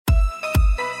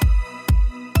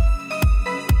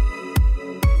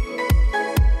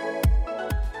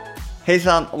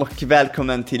Hejsan och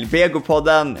välkommen till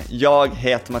Vegopodden. Jag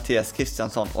heter Mattias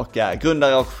Kristiansson och är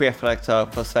grundare och chefredaktör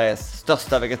på Sveriges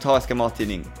största vegetariska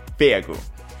mattidning, Vego.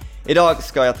 Idag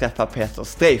ska jag träffa Peter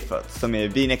Streifert som är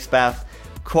vinexpert,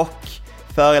 kock,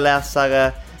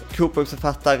 föreläsare,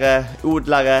 kokboksförfattare,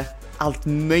 odlare, allt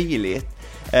möjligt.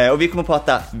 Och vi kommer att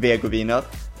prata vegoviner.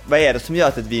 Vad är det som gör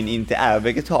att ett vin inte är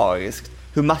vegetariskt?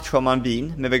 Hur matchar man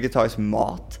vin med vegetarisk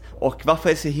mat? Och varför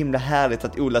är det så himla härligt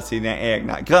att odla sina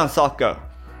egna grönsaker?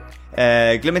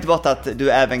 Glöm inte bort att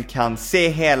du även kan se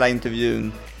hela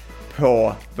intervjun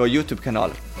på vår YouTube-kanal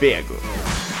Vego.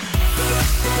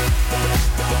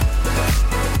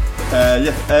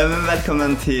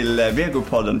 Välkommen till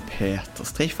Vegopodden, Peter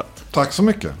Streifert. Tack så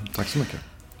mycket.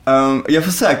 Jag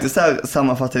försökte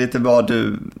sammanfatta lite vad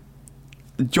du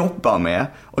jobbar med.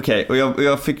 Okej, och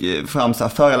jag fick fram så här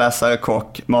föreläsare,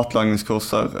 kock,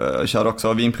 matlagningskurser, körde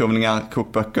också vinprovningar,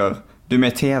 kokböcker. Du är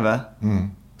med i TV,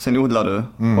 sen odlar du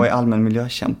och är allmän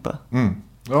miljökämpe.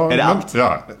 Ja, är det allt?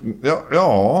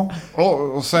 Ja.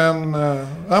 Och sen,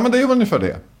 ja men det är ungefär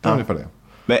det.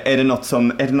 Men är det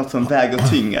något som väger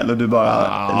tyngre eller du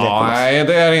bara leker? Nej,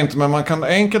 det är inte, men man kan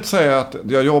enkelt säga att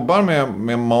jag jobbar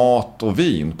med mat och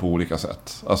vin på olika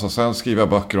sätt. Alltså sen skriver jag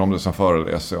böcker om det, sen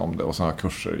föreläser jag om det och sen har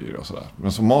kurser i det och sådär.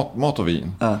 Men så mat och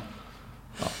vin. Ja.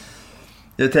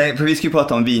 Jag tänkte, för vi ska ju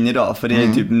prata om vin idag, för det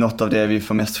är typ något av det vi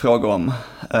får mest frågor om.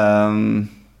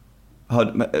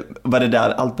 Var det där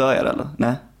allt började eller?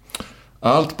 Nej?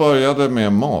 Allt började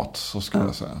med mat, så skulle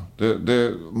jag säga.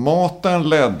 Maten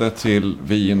ledde till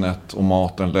vinet och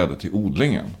maten ledde till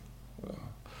odlingen.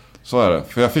 Så är det.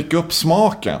 För jag fick upp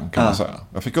smaken, kan man säga.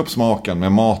 Jag fick upp smaken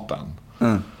med maten.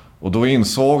 Och då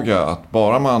insåg jag att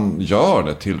bara man gör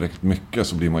det tillräckligt mycket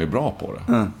så blir man ju bra på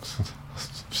det.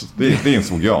 Det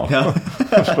insåg jag. Ja.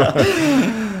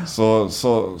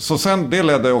 så sen det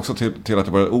ledde också till att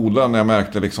jag började odla när jag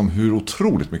märkte liksom hur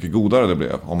otroligt mycket godare det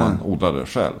blev om man odlade det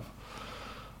själv.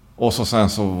 Och så sen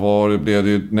så blev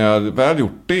det, när jag väl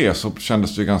gjort det så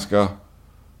kändes det ju ganska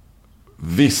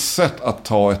visset att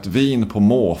ta ett vin på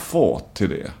måfå till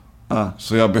det.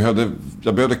 Så jag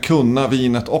behövde kunna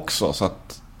vinet också så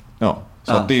att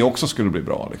att det också skulle bli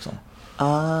bra liksom.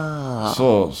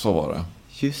 Så var det.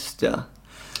 Just det.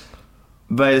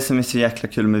 Vad är det som är så jäkla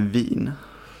kul med vin?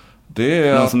 Det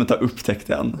är någon som inte har upptäckt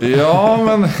det än. Ja,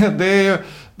 men det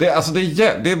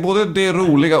är både det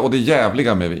roliga och det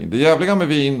jävliga med vin. Det jävliga med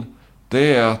vin,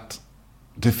 det är att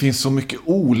det finns så mycket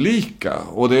olika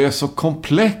och det är så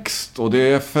komplext och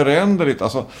det är föränderligt.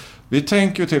 Alltså, vi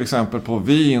tänker ju till exempel på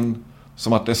vin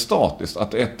som att det är statiskt.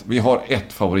 Att vi har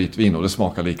ett favoritvin och det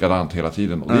smakar likadant hela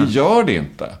tiden. Och det gör det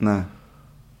inte. Nej.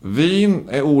 Vin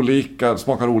är olika,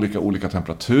 smakar olika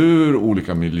temperatur,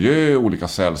 olika miljö, olika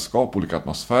sällskap, olika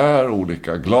atmosfär,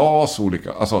 olika glas,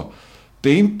 alltså det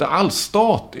är inte alls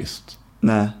statiskt.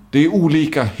 Nej. Det är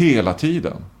olika hela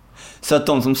tiden. Så att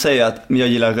de som säger att jag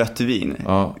gillar rött vin,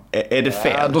 är det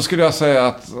fel? Ja, då skulle jag säga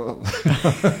att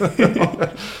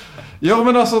ja,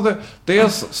 men alltså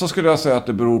dels så skulle jag säga att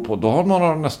det beror på,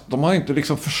 de har inte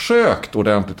liksom försökt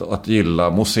ordentligt att gilla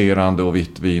mousserande och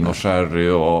vitt vin och sherry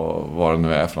och vad det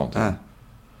nu är för någonting.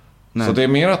 Nej. Så det är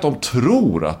mer att de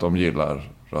tror att de gillar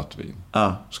rött vin,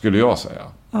 skulle jag säga.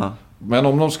 Men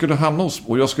om de skulle hamna hos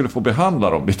och jag skulle få behandla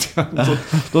dem lite,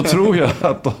 då tror jag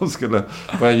att de skulle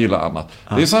börja gilla annat.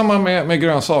 Det är samma med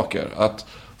grönsaker, att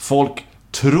folk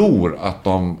tror att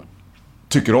de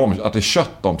tycker om, att det är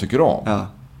kött de tycker om.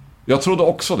 Jag trodde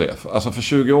också det. Alltså för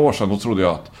 20 år sedan då trodde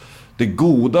jag att det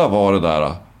goda var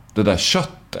det där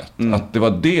köttet. Att det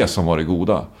var det som var det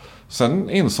goda. Sen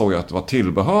insåg jag att det var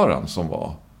tillbehören som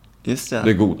var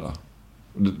det goda.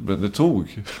 Det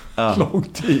tog lång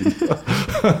tid.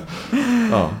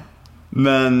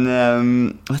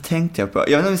 Men vad tänkte jag på? Jag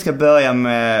vet inte om vi ska börja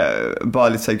med bara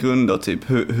lite så grunder. Typ.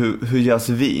 Hur görs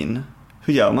vin?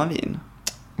 Hur gör man vin?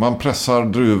 Man pressar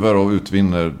druvor och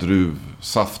utvinner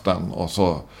druvsaften och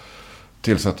så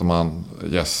tillsätter man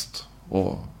jäst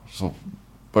och så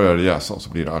börjar det jäsa och så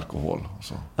blir det alkohol och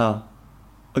så.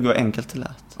 Och det var enkelt det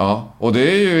lät. Ja, och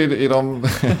det är ju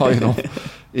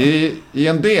i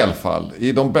en del fall,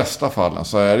 i de bästa fallen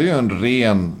så är det ju en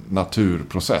ren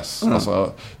naturprocess,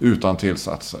 alltså utan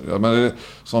tillsatser. Ja, men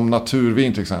som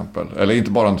naturvin till exempel, eller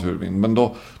inte bara naturvin, men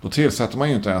då tillsätter man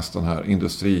ju inte ens den här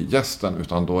industrijästen,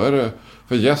 utan då är det,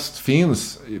 för jäst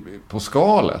finns på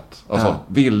skalet, alltså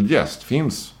vildjäst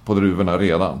finns på druvorna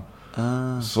redan.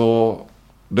 Så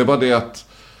det var det att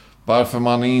varför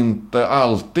man inte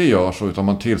alltid gör så utan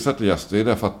man tillsätter jäst, det är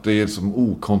därför att det är som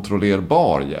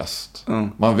okontrollerbar jäst.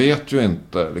 Man vet ju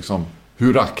inte liksom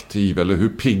hur aktiv eller hur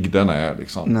pigg den är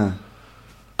liksom. Nej.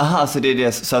 Aha, så det är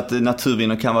det, så att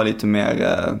naturviner kan vara lite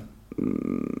mer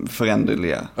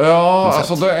föränderliga. Ja,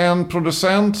 alltså det är en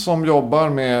producent som jobbar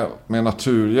med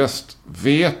naturjäst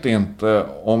vet inte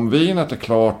om vinet är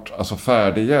klart, alltså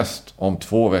färdigjäst om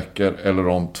 2 veckor eller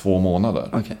om 2 månader.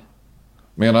 Okay.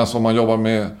 Medan om man jobbar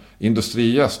med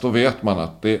industrijäst, då vet man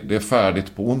att det är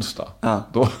färdigt på onsdag. Ja.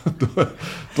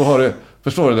 Då har det,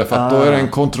 förstår du det? För att då är det en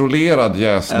kontrollerad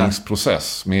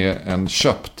jäsningsprocess med en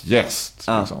köpt jäst.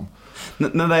 Ja. Liksom.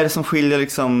 Men vad är det som skiljer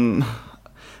liksom...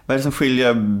 Vad är det som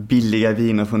skiljer billiga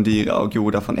viner från dyra och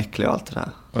goda från äckliga och allt det där?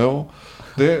 Jo,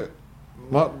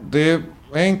 det är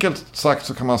enkelt sagt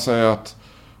så kan man säga att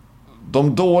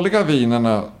de dåliga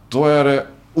vinerna, då är det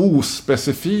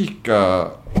ospecifika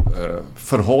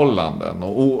förhållanden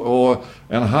och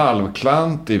en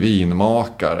halvklantig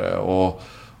vinmakare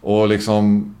och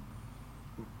liksom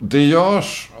det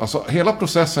görs, alltså hela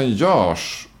processen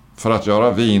görs för att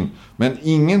göra vin, men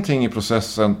ingenting i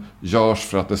processen görs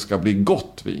för att det ska bli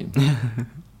gott vin.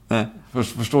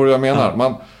 Förstår du vad jag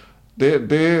menar?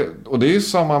 Och det är ju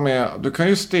samma med, du kan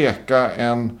ju steka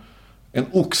en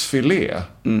oxfilé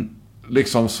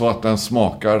liksom så att den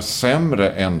smakar sämre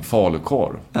än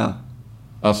falukorv. Ja.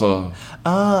 Alltså,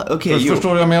 okay, förstår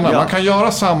du vad jag menar? Ja. Man kan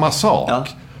göra samma sak,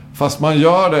 fast man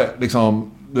gör det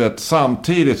liksom, du vet,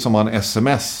 samtidigt som man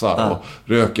smsar och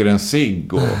röker en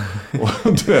cigg och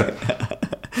du vet.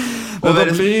 Och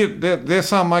då blir det är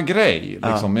samma grej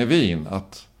liksom, med vin.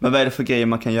 Men vad är det för grejer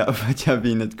man kan göra för att göra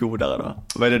vinet godare då?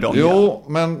 Vad är det de gör? Jo,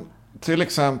 men till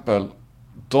exempel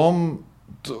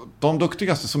de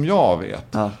duktigaste som jag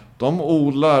vet, de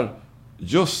odlar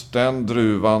just den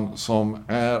druvan som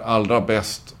är allra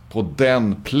bäst på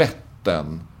den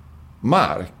plätten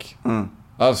mark.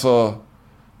 Alltså,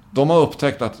 de har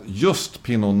upptäckt att just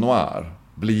Pinot Noir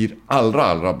blir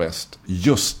allra bäst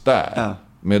just där.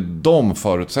 Med de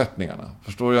förutsättningarna.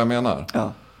 Förstår du vad jag menar?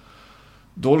 Ja.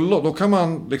 Då kan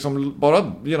man liksom, bara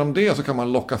genom det så kan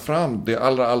man locka fram det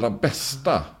allra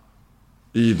bästa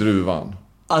i druvan.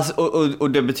 Alltså,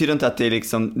 och det betyder inte att det är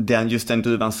liksom just den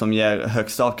druvan som ger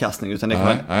högst avkastning, utan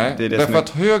nej. Det är det därför att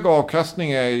hög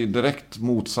avkastning är i direkt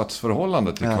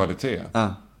motsatsförhållande till kvalitet.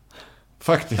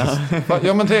 Faktiskt.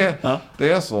 Ja, men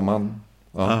det är så man...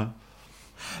 Ja.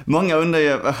 Många undrar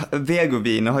ju,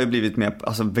 vegoviner har ju blivit mer,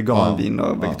 alltså veganviner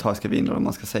och vegetariska viner om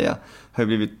man ska säga, har ju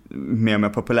blivit mer och mer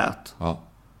populärt.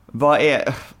 Vad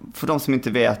är, för de som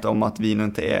inte vet om att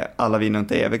alla viner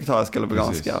inte är vegetariska eller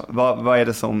veganska, vad är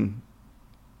det som,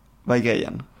 vad är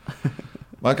grejen?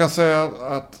 Man kan säga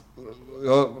att,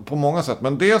 på många sätt,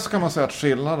 men dels kan man säga att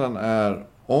skillnaden är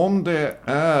om det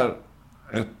är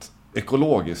ett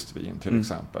ekologiskt vin till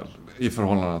exempel i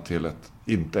förhållande till ett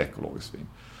inte ekologiskt vin,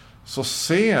 så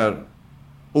ser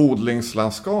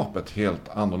odlingslandskapet helt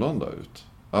annorlunda ut.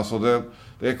 Alltså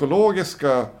det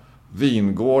ekologiska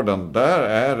vingården, där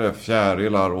är det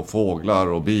fjärilar och fåglar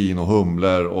och bin och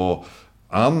humlor och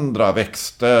andra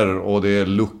växter och det är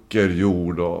luckor,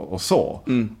 jord och så.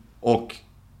 Och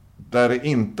där det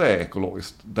inte är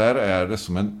ekologiskt, där är det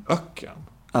som en öken.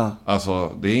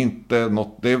 Alltså det är inte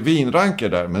något, det är vinranker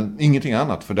där men ingenting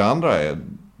annat, för det andra är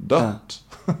dött.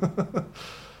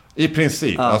 I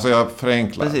princip, alltså jag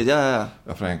förenklar. Precis,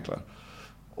 Jag förenklar.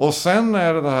 Och sen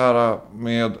är det här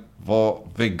med vad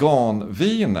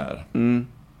veganviner.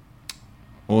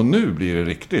 Och nu blir det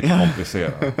riktigt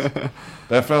komplicerat.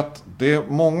 Därför att det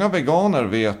många veganer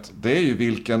vet, det är ju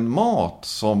vilken mat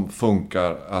som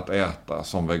funkar att äta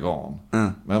som vegan.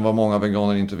 Men vad många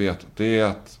veganer inte vet, det är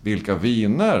att vilka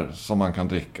viner som man kan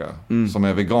dricka som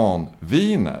är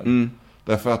veganviner.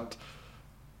 Därför att,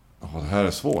 det här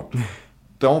är svårt.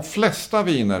 De flesta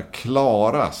viner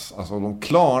klaras, alltså de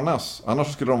klarnas,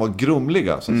 annars skulle de vara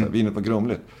grumliga, så att säga. Vinet var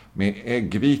grumligt, med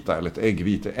äggvita eller ett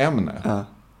äggviteämne.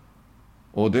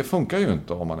 Och det funkar ju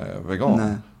inte om man är vegan.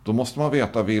 Nej. Då måste man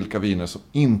veta vilka viner som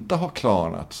inte har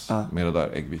klarnats med det där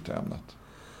äggviteämnet.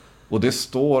 Och det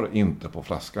står inte på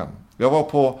flaskan. Jag var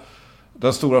på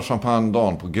den stora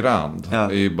champagnedagen på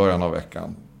Grand i början av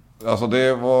veckan. Alltså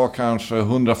det var kanske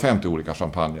 150 olika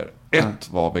champagner. Ett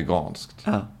var veganskt.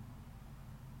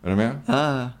 Är du med?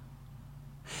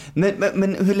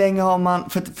 Men hur länge har man,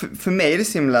 för mig är det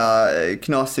så himla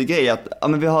knasig grej att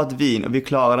men vi har ett vin och vi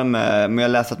klarar det med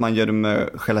jag läser att man gör det med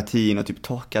gelatin och typ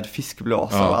torkad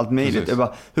fiskblåsa och allt möjligt.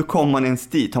 Bara, hur kommer man ens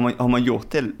dit? Har man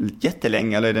gjort det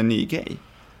jättelänge eller är det en ny grej?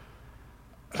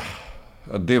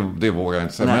 Det vågar jag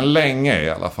inte säga, men länge i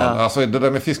alla fall. Alltså det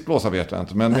där med fiskblåsa vet jag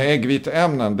inte, men med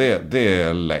äggviteämnen det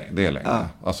är länge.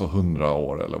 Alltså 100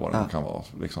 år eller vad det kan vara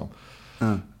liksom.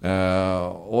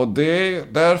 Och det är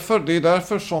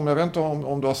därför som, jag vet inte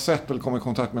om du har sett eller kommit i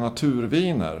kontakt med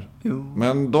naturviner.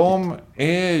 Men de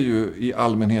är ju i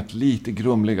allmänhet lite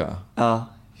grumliga. Ja,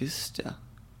 just det.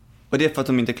 Och det är för att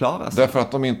de inte klarar sig? Därför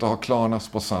att de inte har klarnats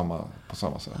på samma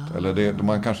sätt. Eller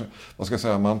man kanske, vad ska jag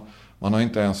säga, man har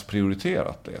inte ens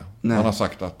prioriterat det. Nej. Man har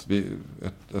sagt att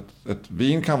ett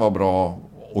vin kan vara bra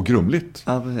och grumligt.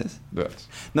 Ja, precis. Du vet.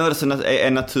 Men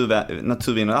är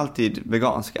naturviner alltid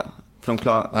veganska? För de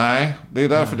klarar... Nej, det är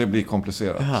därför det blir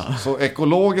komplicerat. Ja. Så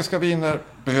ekologiska viner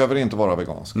behöver inte vara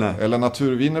veganska. Nej. Eller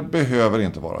naturviner behöver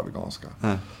inte vara veganska.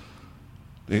 Nej.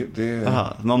 Det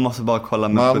Man måste bara kolla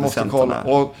med man måste producenterna.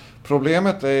 kolla. Och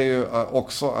problemet är ju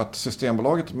också att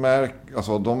Systembolaget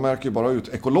märker ju bara ut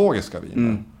ekologiska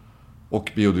viner.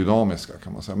 Och biodynamiska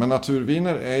kan man säga. Men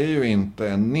naturviner är ju inte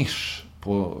en nisch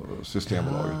på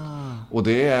Systembolaget. Och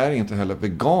det är inte heller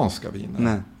veganska viner.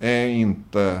 Nej. Är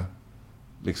inte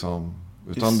liksom...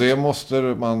 Utan det måste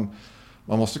man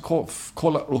måste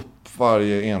kolla upp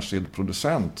varje enskild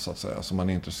producent så att säga. Som man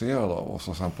är intresserad av. Och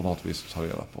så sen på något vis ta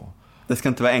reda på. Det ska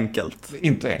inte vara enkelt.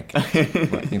 Inte enkelt.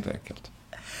 Nej, inte enkelt.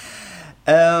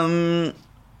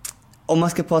 Om man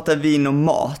ska prata vin och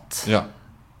mat. Ja.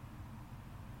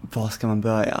 Var ska man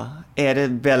börja? Är det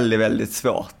väldigt, väldigt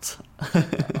svårt?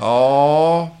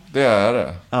 Ja, det är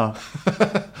det. Ja.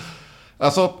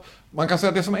 Alltså, man kan säga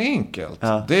att det som är enkelt,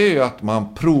 Ja. det är ju att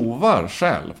man provar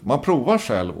själv. Man provar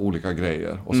själv olika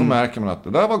grejer. Och så märker man att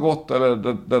det där var gott eller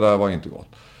det där var inte gott.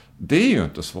 Det är ju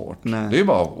inte svårt. Nej. Det är ju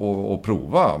bara att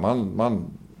prova.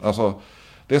 Alltså,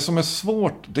 det som är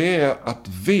svårt, det är att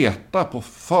veta på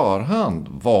förhand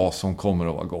vad som kommer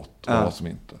att vara gott och vad som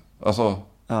inte. Alltså...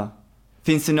 Ja.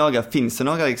 Finns det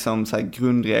några liksom så här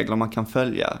grundregler man kan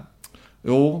följa?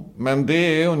 Jo, men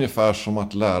det är ungefär som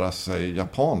att lära sig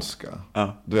japanska.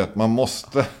 Ja. Du vet, man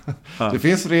måste... Det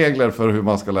finns regler för hur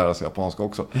man ska lära sig japanska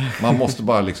också. Man måste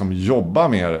bara liksom jobba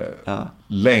med det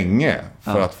länge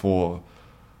för att få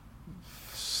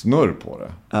snurr på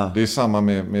det. Ja. Det är samma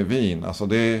med vin. Alltså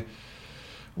det är,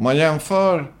 om man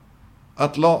jämför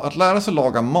att lära sig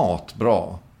laga mat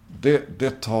bra,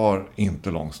 det tar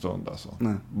inte lång stund alltså.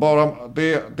 Nej. Bara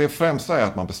det främsta är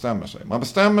att man bestämmer sig. Man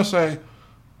bestämmer sig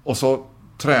och så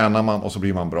tränar man och så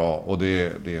blir man bra. Och det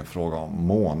är fråga om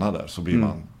månader så blir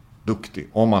man duktig.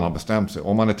 Om man har bestämt sig.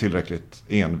 Om man är tillräckligt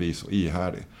envis och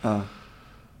ihärdig. Ja.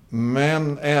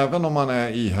 Men även om man är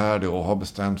ihärdig och har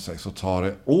bestämt sig så tar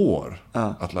det år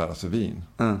att lära sig vin.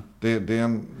 Ja. Det är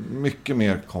en mycket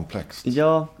mer komplext.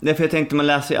 Ja, därför jag tänkte man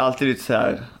läser ju alltid lite så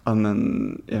här,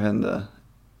 jag vet inte,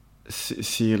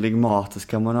 syrlig mat, och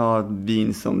ska man ha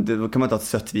vin som, då kan man inte ha ett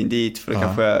sött vin dit för det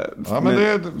kanske,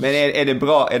 men är det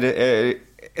bra,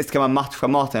 ska man matcha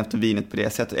maten efter vinet på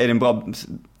det sättet? Är det en bra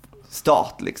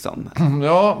start liksom?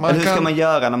 Ja, eller hur ska man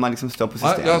göra när man liksom står på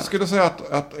systemet? Jag skulle säga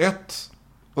att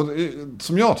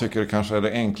som jag tycker kanske är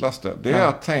det enklaste, det är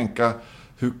att tänka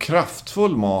hur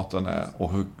kraftfull maten är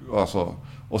och hur, alltså,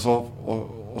 och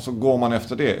så går man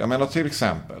efter det. Jag menar till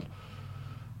exempel,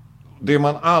 det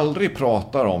man aldrig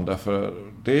pratar om därför,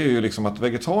 det är ju liksom att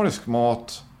vegetarisk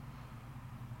mat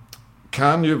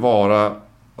kan ju vara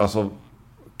alltså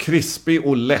krispig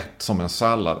och lätt som en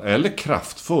sallad eller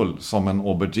kraftfull som en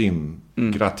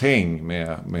aubergine-gratäng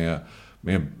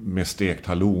med stekt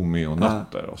halloumi och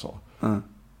nötter och så.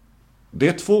 Det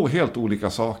är två helt olika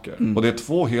saker. Och det är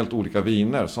två helt olika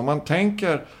viner. Så man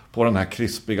tänker på den här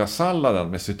krispiga salladen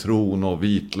med citron och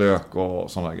vitlök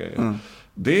och sådana grejer.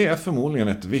 Det är förmodligen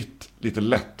ett vitt, lite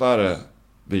lättare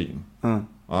vin.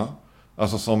 Ja?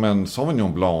 Alltså som en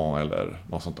Sauvignon Blanc eller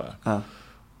något sånt där.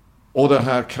 Och den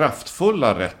här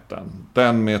kraftfulla rätten,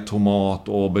 den med tomat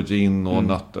och aubergine och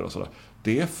nötter och sådär.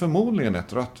 Det är förmodligen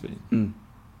ett rött vin.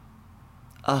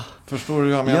 Förstår du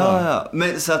hur jag menar? Ja.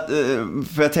 Men så att,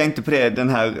 för jag tänkte på det, den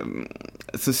här,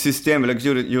 så Systembolaget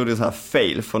gjorde så här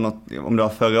fail för något, om det var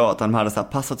förra året, han hade så här,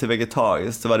 passa till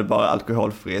vegetariskt så var det bara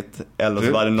alkoholfritt, eller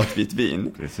så var det något vitt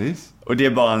vin. Precis. Och det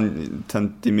är bara en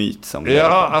töntig myt som det är.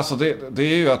 Ja, alltså det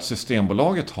är ju att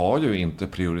Systembolaget har ju inte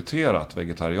prioriterat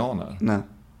vegetarianer. Nej.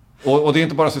 Och det är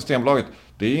inte bara Systembolaget,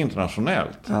 det är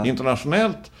internationellt. Ja.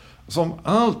 Internationellt, som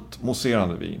allt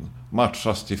mousserande vin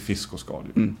matchas till fisk och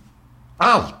skaldjur.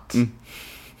 Allt!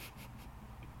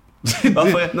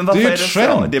 Varför det är är ett det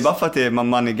skämt. så? Det är bara för att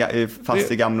man är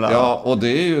fast i gamla... Ja, och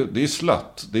det är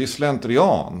slött. Det är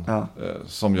slentrian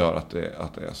som gör att det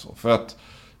är så. För att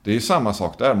det är samma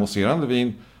sak där. Mousserande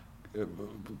vin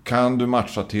kan du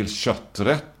matcha till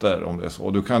kötträtter om det är så.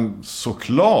 Och du kan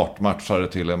såklart matcha det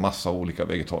till en massa olika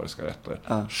vegetariska rätter.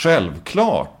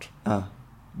 Självklart.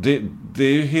 Det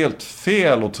är ju helt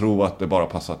fel att tro att det bara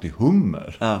passar till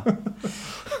hummer. Ja.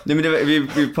 Nej, men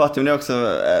vi pratade om det också,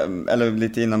 eller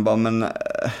lite innan bara, men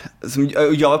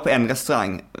jag var på en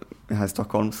restaurang här i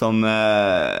Stockholm som,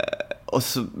 och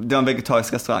så, det var en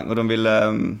vegetarisk restaurang och de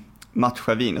ville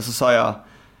matcha vin, och så sa jag,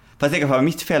 Fast det var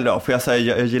mitt fel då, för jag sa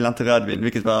jag gillar inte rödvin,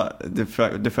 vilket var, det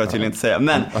får jag tydligen inte säga.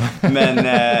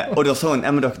 Men och då sa hon,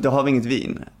 men då har vi inget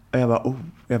vin. Och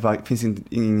jag bara, finns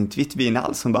inget vitt vin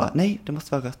alls? Hon bara, nej, det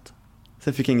måste vara rött.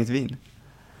 Så fick jag inget vin.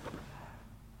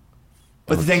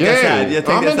 Och så tänkte jag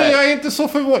så här, jag är inte så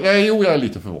förvånad. Jag är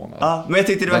lite förvånad. Ja, men jag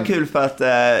tyckte det var kul för att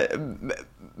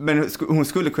men hon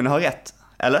skulle kunna ha rätt,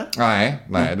 eller?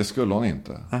 Nej, det skulle hon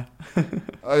inte.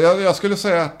 Jag skulle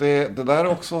säga att det där är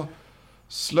också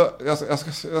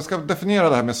jag ska definiera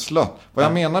det här med slött. Vad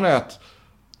jag menar är att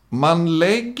man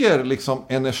lägger liksom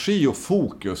energi och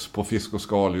fokus på fisk och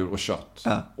skaldjur och kött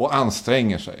och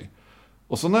anstränger sig.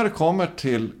 Och så när det kommer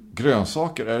till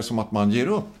grönsaker är det som att man ger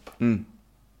upp.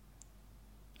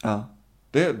 Ja.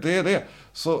 Det är det.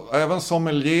 Så även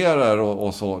sommelierer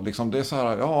och så, liksom det är så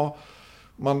här,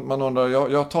 man undrar,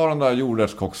 jag tar den där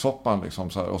jordärtskockssoppan liksom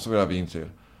så här, och så vill jag vin till.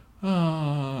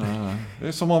 Det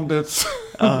är som om det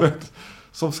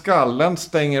som skallen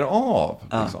stänger av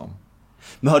liksom.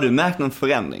 Men har du märkt någon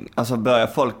förändring? Alltså börjar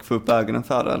folk få upp ögonen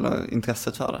för det eller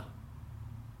intresset för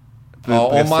det?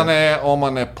 Om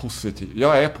man är positiv.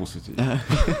 Jag är positiv.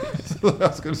 Så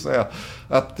jag skulle säga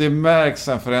att det märks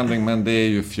en förändring, men det är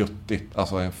ju fjuttigt.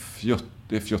 Alltså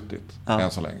det är fjuttigt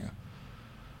än så länge.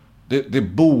 Det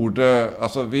borde,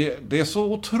 alltså det är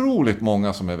så otroligt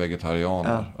många som är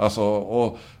vegetarianer. Alltså,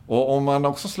 och om man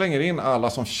också slänger in alla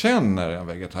som känner en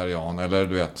vegetarian eller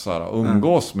du vet så här,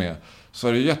 umgås med, så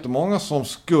är det jättemånga som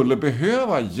skulle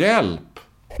behöva hjälp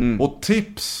och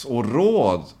tips och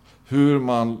råd hur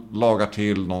man lagar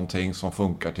till någonting som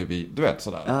funkar till du vet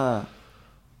sådär.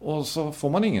 Och så får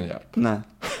man ingen hjälp. Nej.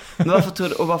 Men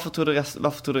varför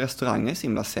tror du restauranger är så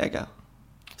himla sega?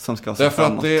 Som ska därför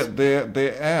framåt? Att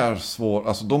det är svårt.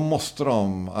 Alltså då måste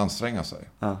de anstränga sig.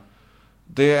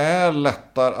 Det är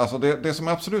lättare. Alltså det som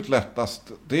är absolut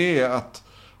lättast, det är att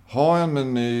ha en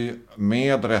meny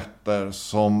med rätter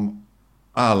som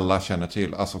alla känner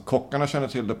till. Alltså kockarna känner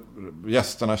till det,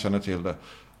 gästerna känner till det.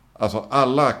 Alltså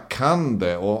alla kan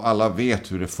det och alla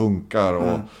vet hur det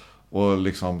funkar och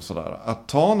liksom sådär. Att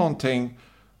ta någonting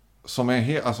som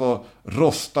är alltså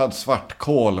rostad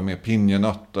svartkål med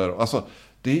pinjenötter. Alltså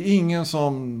det är ingen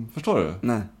som, förstår du?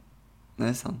 Nej, det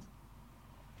är sant.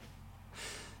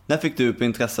 När fick du upp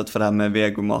intresset för det här med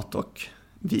vegomat och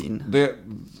vin?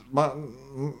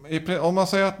 Om man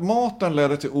säger att maten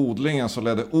ledde till odlingen, så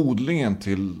ledde odlingen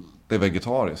till det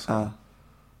vegetariska.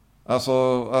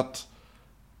 Alltså att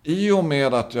i och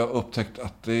med att jag upptäckte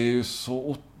att det är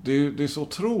så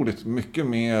otroligt mycket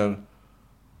mer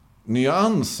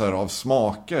nyanser av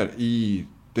smaker i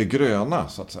det gröna,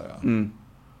 så att säga.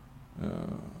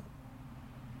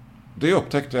 Det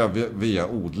upptäckte jag via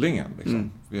odlingen,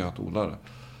 liksom, via att odla det.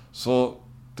 Så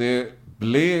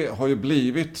det har ju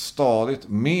blivit stadigt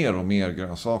mer och mer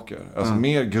grönsaker. Alltså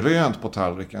mer grönt på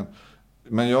tallriken.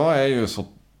 Men jag är ju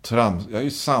jag är ju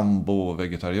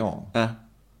sambo-vegetarian.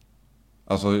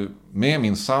 Alltså med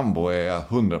min sambo är jag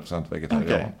 100%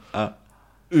 vegetarian.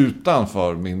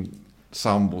 Utanför min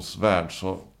sambos värld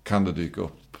så kan det dyka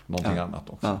upp någonting annat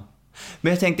också.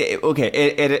 Men jag tänkte,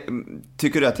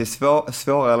 tycker du att det är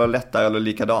svårare eller lättare eller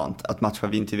likadant att matcha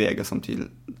vin till vego som till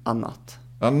annat?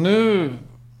 Ja, nu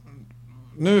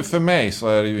för mig så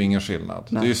är det ju ingen skillnad.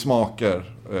 Nej. Det är ju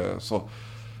smaker. Så.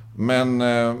 Men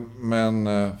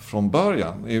från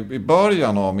början, i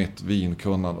början av mitt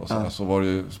vinkunnande så var det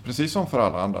ju precis som för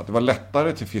alla andra. Det var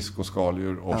lättare till fisk och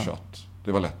skaldjur och kött.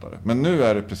 Det var lättare. Men nu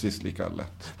är det precis lika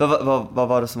lätt. Vad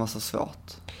var det som var så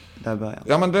svårt där i början?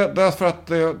 Ja, men därför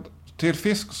att till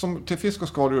fisk och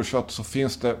skaldjur och kött så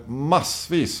finns det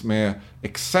massvis med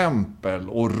exempel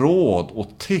och råd och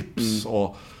tips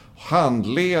och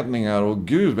handledningar och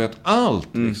gud vet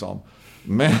allt liksom.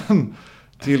 Men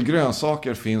till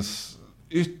grönsaker finns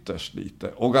ytterst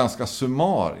lite och ganska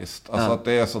summariskt. Alltså att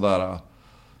det är sådär,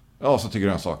 så till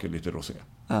grönsaker lite rosé.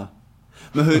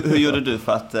 Men hur gjorde du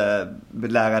för att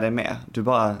lära dig mer? Du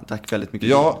bara drack väldigt mycket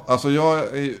vin. Alltså jag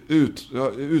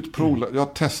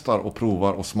testar och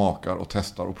provar och smakar och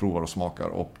testar och provar och smakar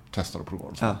och testar och provar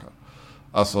och smakar.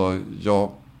 Alltså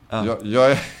jag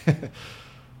är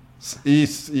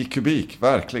i kubik,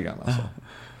 verkligen alltså.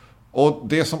 Och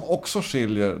det som också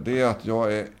skiljer, det är att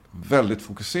jag är väldigt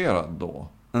fokuserad då.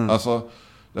 Alltså,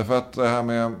 därför att det här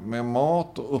med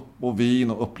mat och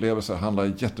vin och upplevelser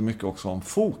handlar jättemycket också om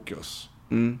fokus.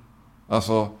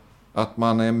 Alltså att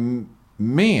man är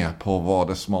med på vad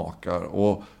det smakar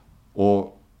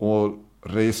och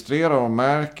registrerar och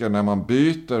märker när man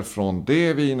byter från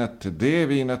det vinet till det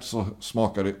vinet, så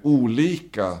smakar det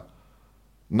olika.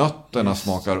 Nötterna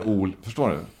smakar olika, förstår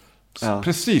du?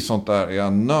 Precis sånt där är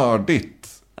jag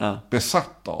nördigt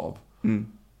besatt av.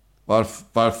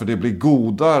 varför det blir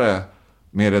godare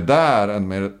med det där än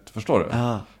med det, förstår du?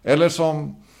 Ja. Eller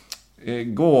som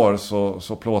igår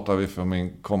så plåtade vi för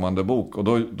min kommande bok. Och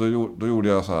då gjorde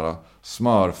jag så här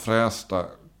smörfrästa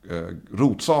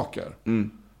rotsaker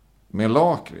med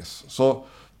lakrits. Så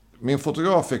min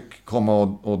fotograf fick komma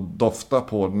och dofta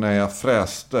på när jag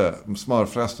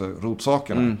smörfräste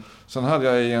rotsakerna. Sen hade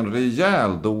jag i en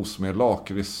rejäl dos med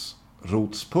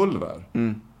lakritsrotspulver.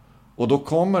 Och då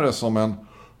kommer det som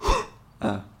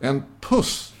en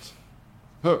pust.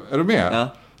 Är du med? Ja.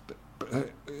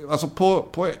 Alltså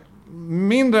på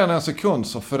mindre än en sekund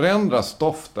så förändras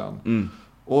doften.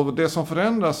 Och det som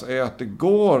förändras är att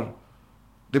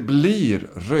det blir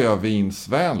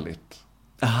rödvinsvänligt.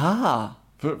 Aha.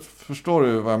 Förstår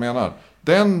du vad jag menar?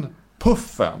 Den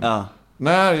puffen,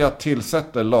 när jag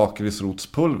tillsätter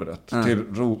lakritsrotspulvret till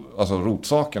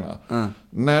rotsakerna,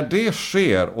 när det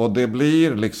sker och det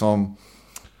blir liksom,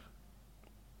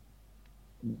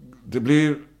 det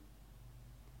blir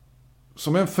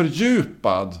som en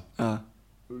fördjupad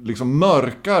liksom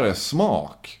mörkare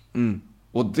smak.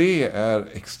 Och det är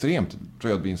extremt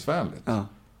rödvinsvänligt.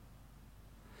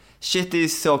 Shit, det är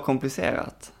så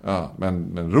komplicerat. Ja,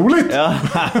 men roligt! Ja.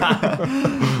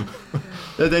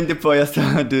 Jag tänkte på,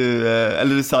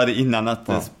 du sa det innan, att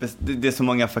det är så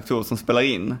många faktorer som spelar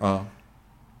in. Ja.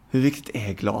 Hur viktigt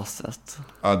är glaset?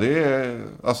 Ja, det är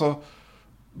alltså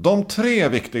de 3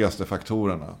 viktigaste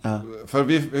faktorerna. För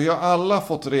vi har alla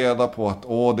fått reda på att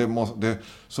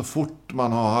så fort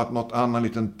man har haft något annan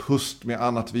liten pust med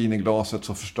annat vin i glaset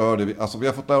så förstör det. Alltså vi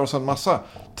har fått lära oss en massa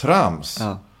trams.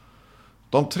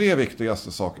 De 3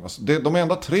 viktigaste sakerna, de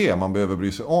enda 3 man behöver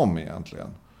bry sig om egentligen.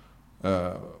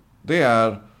 Det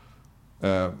är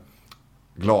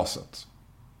glaset.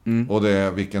 Och det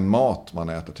är vilken mat man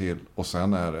äter till. Och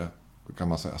sen är det, kan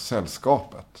man säga,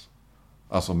 sällskapet.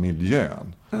 Alltså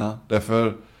miljön.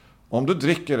 Därför om du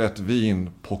dricker ett vin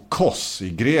på Kos i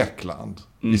Grekland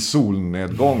i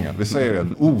solnedgången, vi säger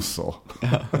en Oso.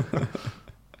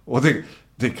 Och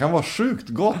det kan vara sjukt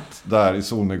gott där i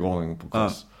solnedgången på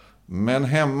Kos. Men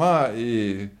hemma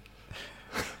i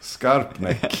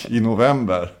Skarpnäck i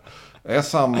november är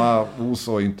samma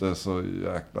Oso inte så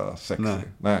jäkla sexy.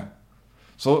 Nej.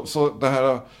 Så det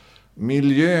här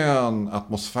miljön,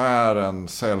 atmosfären,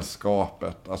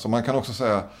 sällskapet. Alltså man kan också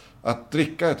säga att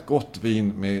dricka ett gott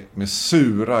vin med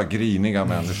sura, griniga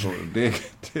människor, det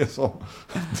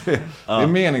är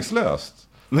meningslöst.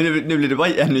 Men nu blir det bara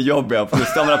ännu jobbigare, för nu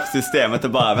står man där på systemet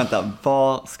och bara, vänta,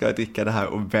 var ska jag dricka det här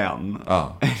och vem?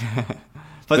 Ja.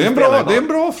 Det är en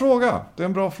bra fråga. Det är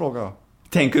en bra fråga.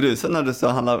 Tänker du så när du så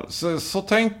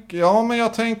handlar? Men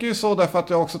jag tänker ju så därför att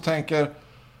jag också tänker,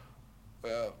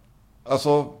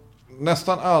 alltså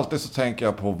nästan alltid så tänker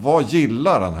jag på vad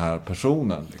gillar den här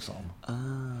personen liksom.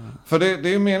 För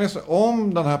det är meningslöst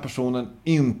om den här personen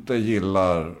inte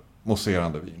gillar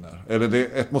mousserande viner.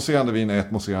 Eller ett mousserande vin är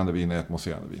ett mousserande vin är ett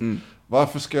mousserande vin.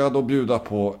 Varför ska jag då bjuda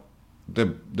på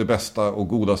det bästa och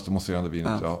godaste mousserande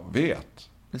vinet jag vet?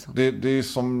 Det är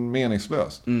som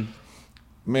meningslöst.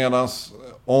 Medan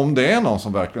om det är någon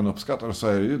som verkligen uppskattar det, så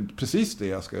är det ju precis det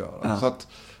jag ska göra. Så att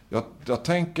jag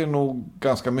tänker nog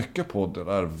ganska mycket på det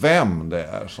där, vem det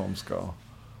är som ska.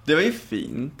 Det var ju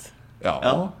fint.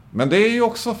 Ja. Men det är ju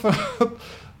också för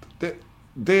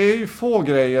det är ju få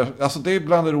grejer, alltså det är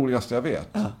bland det roligaste jag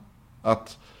vet.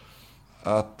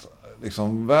 Att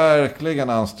liksom verkligen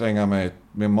anstränga mig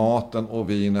med maten och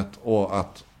vinet och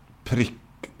att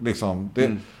liksom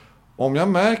om jag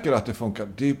märker att det funkar,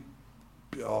 det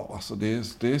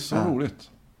är så roligt.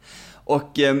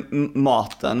 Och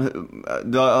maten,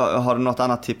 har du något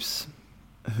annat tips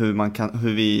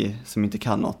hur vi som inte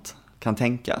kan något kan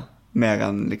tänka mer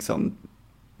än liksom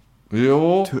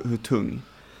hur tung?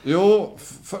 Jo,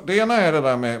 det ena är det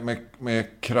där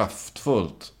med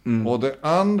kraftfullt. Och det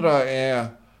andra är,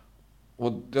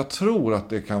 och jag tror att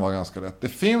det kan vara ganska lätt. Det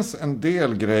finns en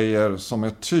del grejer som är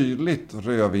tydligt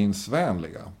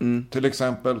rödvinsvänliga. Till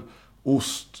exempel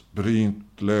ost,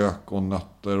 brynt lök och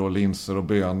nötter och linser och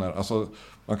bönor. Alltså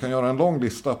man kan göra en lång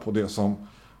lista på det som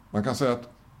man kan säga att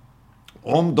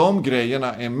om de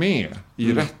grejerna är med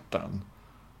i rätten,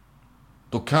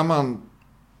 då kan man,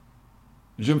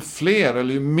 ju fler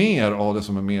eller ju mer av det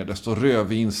som är med, desto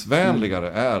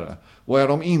rödvinsvänligare är det. Och är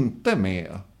de inte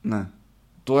med,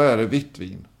 då är det vitt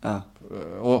vin.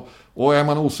 Och är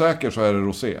man osäker så är det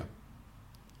rosé.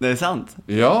 Det är sant?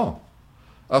 Ja.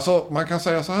 Alltså man kan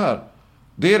säga så här.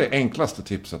 Det är det enklaste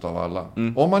tipset av alla.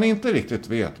 Om man inte riktigt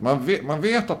vet. Man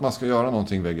vet att man ska göra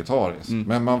någonting vegetariskt.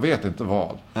 Men man vet inte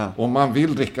vad. Om man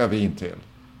vill dricka vin till,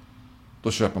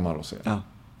 då köper man rosé.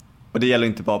 Och det gäller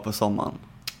inte bara på sommaren.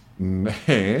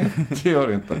 Nej, det gör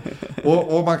det inte.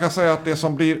 Och man kan säga att det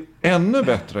som blir ännu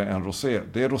bättre än rosé,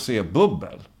 det är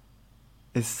rosébubbel.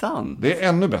 Är det sant? Det är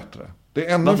ännu bättre. Det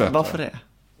är ännu bättre. Varför det?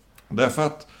 Därför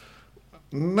att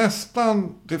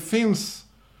nästan, det finns,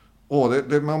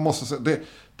 man måste säga,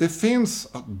 det finns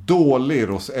dålig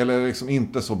rosé, eller liksom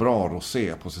inte så bra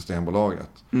rosé på Systembolaget.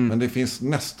 Men det finns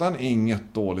nästan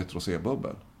inget dåligt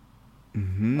rosébubbel.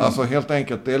 Alltså helt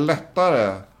enkelt, det är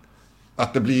lättare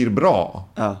att det blir bra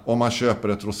om man köper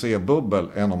ett rosébubbel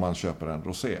än om man köper en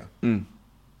rosé.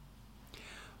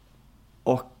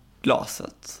 Och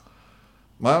glaset?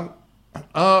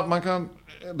 Man kan,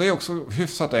 det är också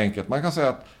hyfsat enkelt. Man kan säga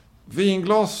att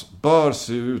vinglas bör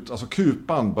se ut, alltså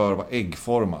kupan bör vara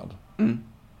äggformad.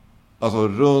 Alltså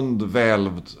rund,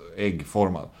 välvd,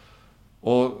 äggformad.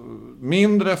 Och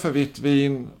mindre för vitt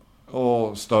vin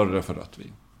och större för rött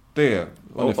vin. Det är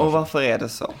och varför är det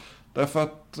så? Därför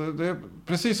att det är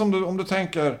precis som om du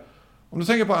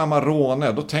tänker på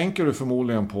Amarone, då tänker du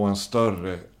förmodligen på en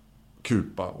större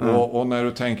kupa. Och när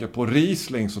du tänker på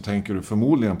Riesling så tänker du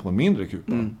förmodligen på en mindre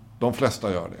kupa. De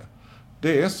flesta gör det.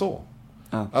 Det är så.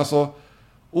 Alltså,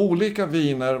 olika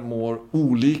viner mår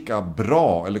olika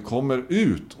bra eller kommer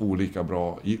ut olika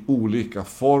bra i olika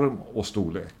form och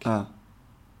storlek.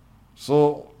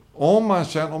 Så om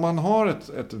man har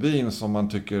ett vin som man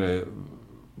tycker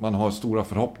man har stora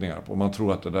förhoppningar på, man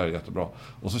tror att det där är jättebra,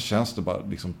 och så känns det bara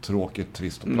liksom tråkigt,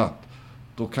 trist och platt,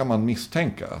 då kan man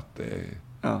misstänka att det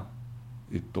är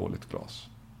ett dåligt glas.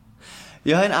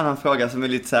 Jag har en annan fråga som är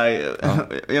lite så här,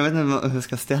 jag vet inte hur jag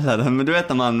ska ställa den, men du vet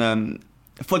när man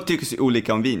folk tycker så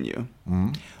olika om vin ju.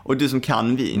 Och du som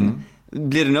kan vin,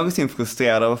 blir du någonsin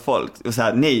frustrerad av folk och så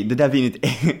här, nej, det där vinet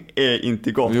är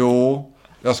inte gott? Jo,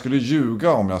 jag skulle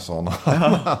ljuga om jag sa något.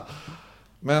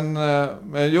 Men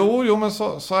men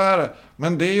så är det.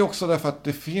 Men det är också därför att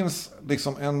det finns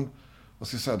liksom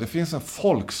det finns en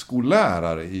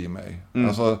folkskollärare i mig.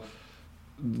 Alltså,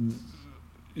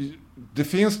 det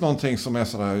finns någonting som är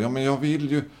sådär, ja men jag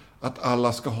vill ju att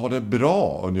alla ska ha det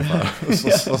bra ungefär.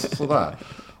 Sådär.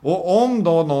 Och om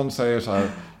då någon säger så här,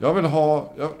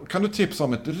 kan du tipsa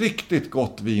om ett riktigt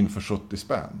gott vin för 70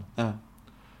 spänn?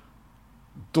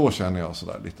 Då känner jag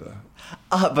sådär lite.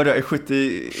 Vadå, är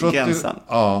 70 gränsen?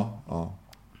 Ja.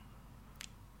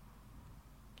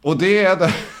 Och det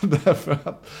är därför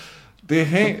att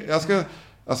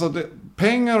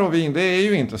pengar och vin, det är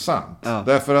ju intressant.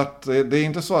 Därför att det är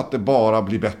inte så att det bara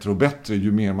blir bättre och bättre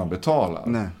ju mer man betalar.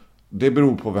 Nej. Det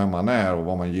beror på vem man är och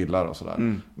vad man gillar och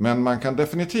sådär. Men man kan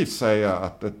definitivt säga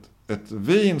att ett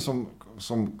vin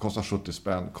som kostar 70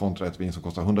 spänn kontra ett vin som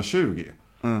kostar 120.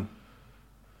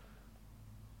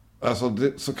 Alltså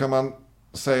så kan man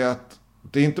säga att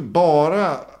det är inte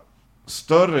bara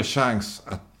större chans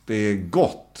att det är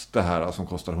gott det här som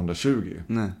kostar 120.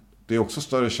 Nej. Det är också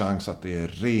större chans att det är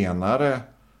renare,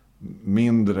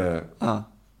 mindre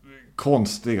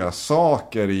konstiga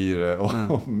saker i det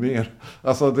och mer.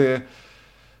 Alltså det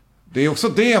är också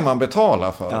det man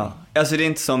betalar för. Ja. Alltså det är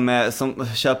inte som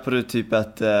köper du typ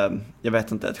ett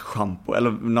shampoo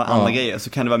eller några andra grejer, så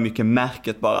kan det vara mycket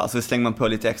märket bara. Alltså slänger man på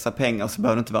lite extra pengar så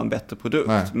behöver det inte vara en bättre produkt.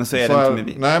 Nej, men så är det inte med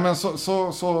vin. Nej, men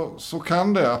så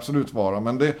kan det absolut vara.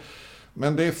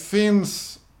 Men det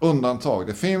finns undantag.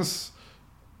 Det finns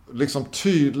liksom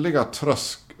tydliga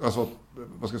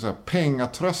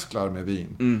pengatrösklar med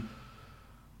vin.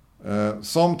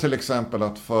 Som till exempel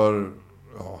att för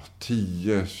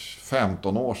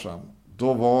 10-15 år sedan,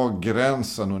 då var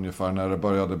gränsen ungefär när det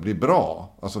började bli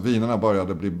bra. Alltså vinerna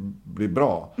började bli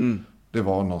bra. Det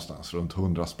var någonstans runt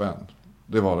 100 spänn.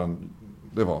 Det var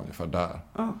ungefär där.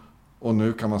 Och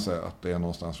nu kan man säga att det är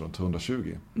någonstans runt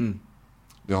 120.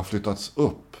 Det har flyttats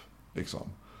upp liksom.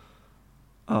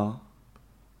 Ja.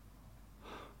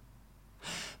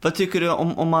 Vad tycker du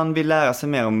om man vill lära sig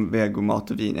mer om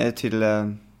vegomat och vin? Är det till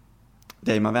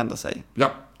dig man vänder sig?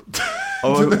 Ja.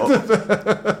 Och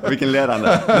vilken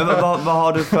ledande. Men vad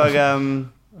har du för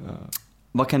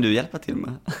vad kan du hjälpa till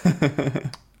med?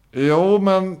 Jo,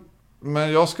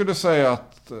 men jag skulle säga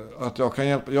att jag kan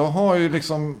hjälpa. Jag har ju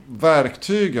liksom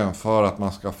verktygen för att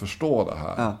man ska förstå det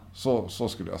här. Så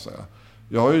skulle jag säga.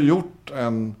 Jag har ju gjort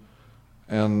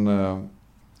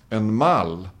en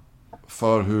mall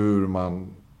för hur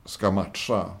man ska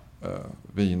matcha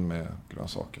vin med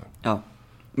grönsaker. Ja.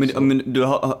 Men du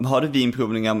har du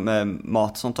vinprovningar med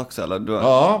mat och sånt också? Eller?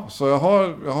 Ja, så jag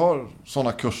har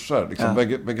sådana kurser. Liksom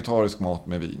vegetarisk mat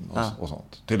med vin och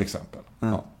sånt. Till exempel.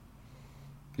 Ja.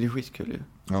 Det är skitkul ju.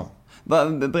 Ja.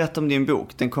 Berätta om din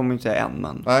bok. Den kommer inte än,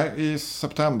 men... Nej, i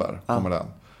september kommer den.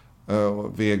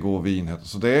 Vego och vin heter.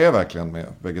 Så det är verkligen med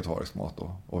vegetarisk mat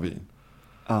och vin.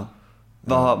 Ja.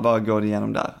 Vad går det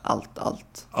igenom där?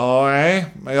 Allt? Ja, nej.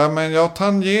 Men jag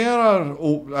tangerar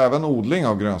även odling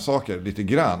av grönsaker lite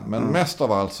grann. Men mest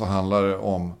av allt så handlar det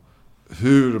om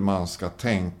hur man ska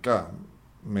tänka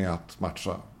med att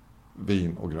matcha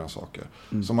vin och grönsaker.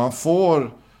 Så man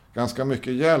får ganska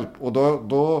mycket hjälp. Och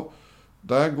då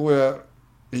där går jag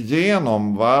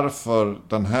igenom varför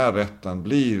den här rätten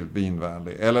blir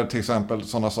vinvänlig. Eller till exempel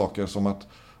sådana saker som att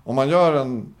om man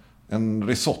gör en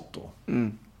risotto.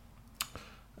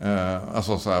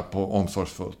 Alltså så här på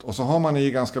omsorgsfullt. Och så har man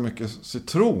i ganska mycket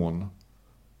citron.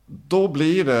 Då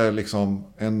blir det liksom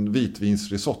en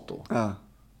vitvinsrisotto. Ja.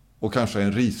 Och kanske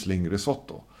en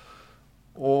Riesling-risotto.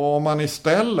 Och om man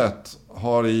istället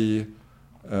har i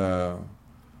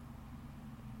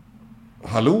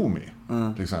halloumi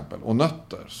till exempel. Och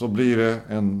nötter. Så blir det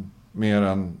mer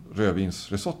en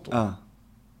rödvinsrisotto. Ja.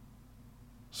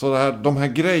 Så de här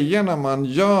grejerna man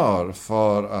gör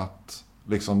för att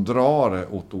liksom dra det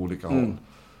åt olika håll.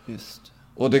 Just.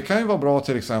 Och det kan ju vara bra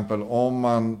till exempel om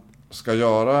man ska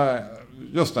göra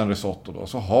just en risotto då.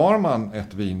 Så har man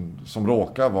ett vin som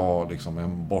råkar vara liksom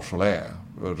en Beaujolais,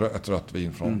 ett rött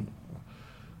vin från.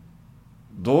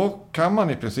 Då kan man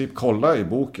i princip kolla i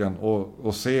boken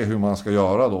och se hur man ska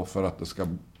göra då för att det ska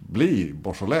bli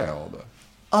Beaujolais av det.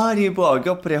 Ja, det är ju bra att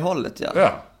gå på det hållet,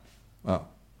 ja.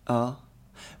 Ja.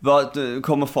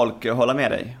 Kommer folk hålla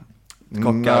med dig?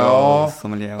 Kockar och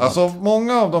sommelier och alltså allt.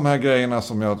 många av de här grejerna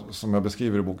som jag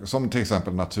beskriver i boken, som till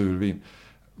exempel naturvin.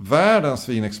 Världens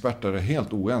vinexperter är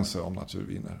helt oense om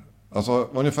naturviner. Alltså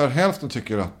ungefär hälften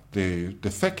tycker att det är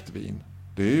defekt vin.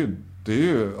 Det är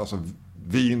ju alltså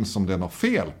vin som det är något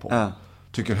fel på. Ja.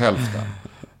 Tycker hälften.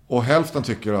 Och hälften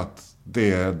tycker att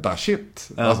det är da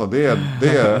shit. Ja. Alltså det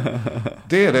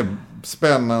är det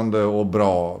spännande och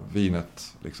bra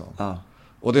vinet liksom. Ja.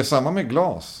 Och det är samma med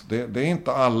glas. Det är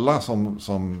inte alla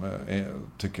som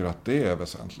tycker att det är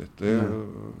väsentligt. Det är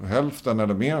hälften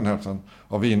eller mer än hälften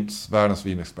av världens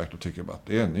vinexperter tycker bara att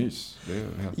det är nys. Det är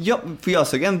helt... Ja, för jag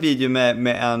såg en video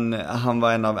med han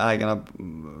var en av ägarna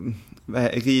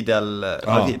Riedel,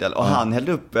 och han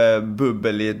hällde upp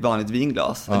bubbel i ett vanligt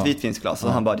vinglas, ett vitvinsglas,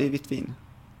 och han bara, det är vitt vin.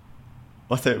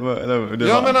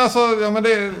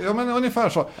 Men ungefär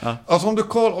så. Ja. Alltså om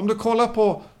du kollar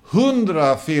på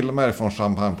 100 filmer från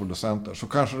champagneproducenter så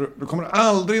kanske du kommer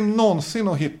aldrig någonsin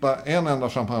att hitta en enda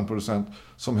champagneproducent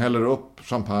som häller upp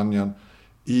champagnen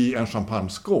i en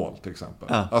champagneskål till exempel.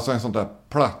 Ja. Alltså en sån där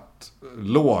platt,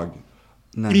 låg.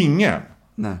 Nej. Ingen.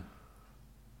 Nej.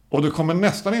 Och du kommer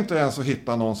nästan inte ens att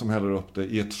hitta någon som häller upp det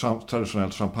i ett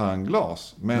traditionellt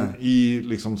champagneglas. Men i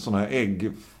liksom såna här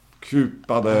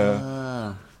äggkupade...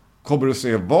 Kommer du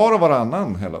se var och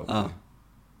varannan hälla upp i.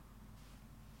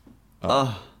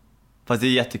 Fast det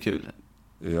är jättekul.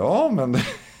 Ja, men det...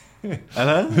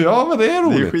 Eller? Ja, men det är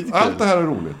roligt. Det är allt det här är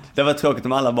roligt. Det var tråkigt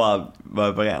om alla bara var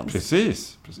överens.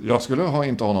 Precis. Jag skulle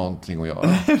inte ha någonting att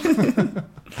göra.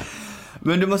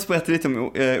 Men du måste berätta lite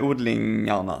om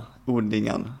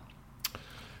odlingen.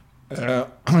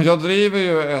 Jag driver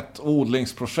ju ett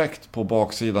odlingsprojekt på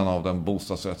baksidan av den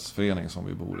bostadsrättsförening som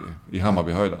vi bor i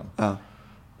Hammarbyhöjden. Ja.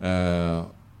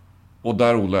 Och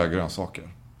där odlar jag grönsaker.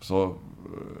 Så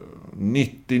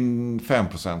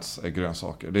 95% är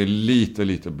grönsaker. Det är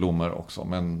lite blommor också,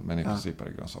 men i princip är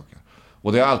det grönsaker.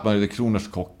 Och det är allt möjligt. Det är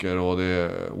kronärtskockor och det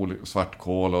är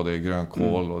svartkål och det är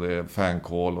grönkål och det är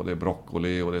fänkål och det är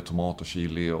broccoli och det är tomat och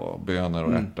chili och bönor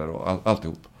och ärtor och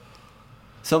alltihop.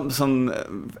 Som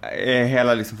är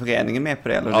hela liksom föreningen med på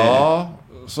det? Eller ja,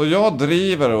 så jag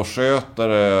driver och sköter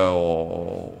det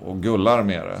och gullar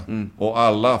med det. Och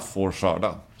alla får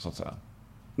skörda, så att säga.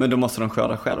 Men då måste de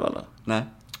skörda själva, eller? Nej.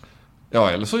 Ja,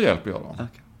 eller så hjälper jag dem.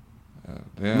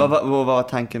 Okay. Vad var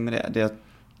tanken med det?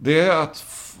 Jag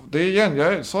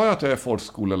sa ju att jag är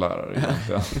folkskolelärare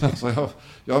egentligen. Så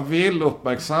jag vill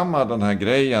uppmärksamma den här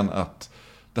grejen att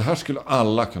det här skulle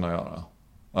alla kunna göra.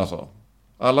 Alltså,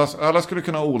 alla skulle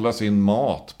kunna odla sin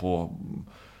mat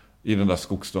i den där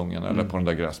skogsdungen eller på den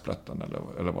där gräsplätten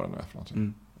eller vad det nu är för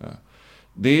någonting.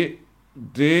 Det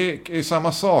är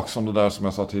samma sak som det där som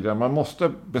jag sa tidigare. Man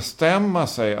måste bestämma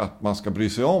sig att man ska bry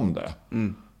sig om det.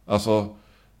 Alltså,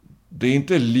 det är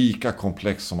inte lika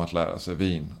komplext som att lära sig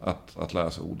vin, att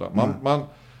lära sig odla. Man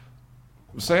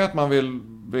säger att man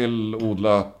vill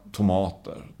odla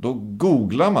tomater. Då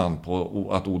googlar man på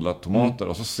att odla tomater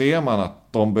och så ser man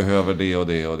att de behöver det och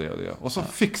det och det och det. Och så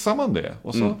fixar man det.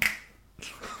 Och så...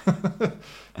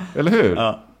 Eller hur?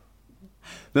 Ja.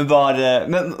 Men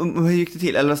hur gick det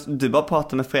till? Eller du bara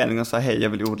pratade med föreningen och sa hej, jag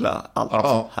vill odla allt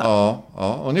här.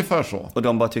 Ja, ungefär så. Och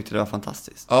de bara tyckte det var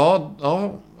fantastiskt. Ja,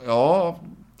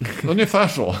 ungefär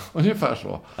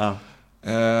så.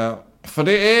 För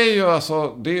det är ju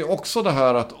alltså, det är också det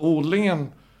här att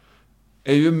odlingen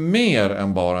är ju mer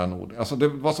än bara en odling. Alltså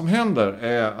vad som händer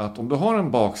är att om du har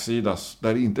en baksida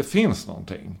där det inte finns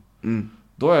någonting,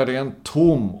 då är det en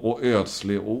tom och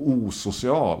ödslig och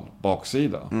osocial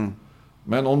baksida.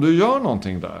 Men om du gör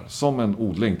någonting där, som en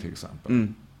odling till exempel,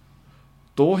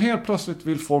 då helt plötsligt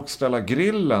vill folk ställa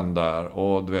grillen där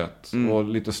och du vet, och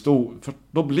lite stor, för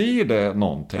då blir det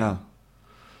någonting. Ja.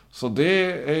 Så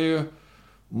det är ju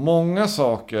många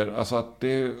saker, alltså att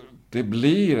det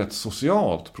blir ett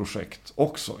socialt projekt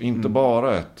också, inte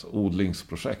bara ett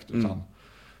odlingsprojekt. Utan,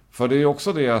 för det är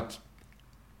också det att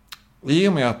i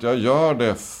och med att jag gör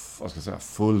det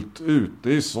fullt ut,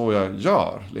 det är så jag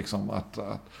gör. Liksom, att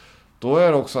då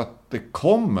är det också att det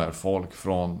kommer folk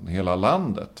från hela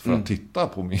landet för att titta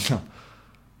på mina.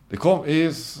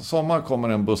 I sommar kommer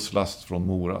en busslast från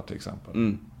Mora till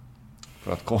exempel.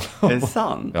 För att kolla. Är det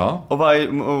sant? Ja. Och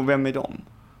vem är de?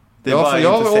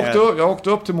 Jag åkte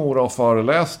upp till Mora och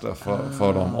föreläste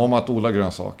för dem om att odla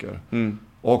grönsaker.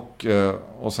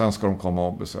 Och sen ska de komma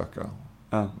och besöka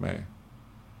mig.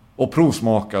 Och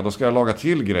provsmaka, då ska jag laga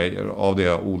till grejer av det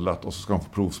jag odlat. Och så ska de få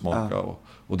provsmaka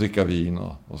och dricka vin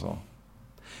och så.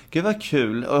 Gud vad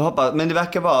kul. Och jag hoppas, men det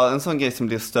verkar vara en sån grej som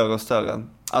blir större och större.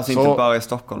 Alltså inte bara i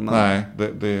Stockholm. Men... Nej,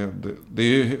 det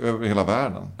är ju över hela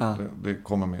världen. Det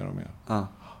kommer mer och mer.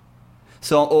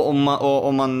 Så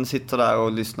om man sitter där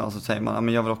och lyssnar så säger man,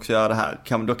 men jag vill också göra det här.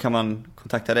 Då kan man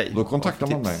kontakta dig. Då kontaktar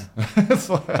man mig.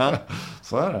 Så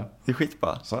är det. Det är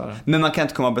skitbra. Så är det. Men man kan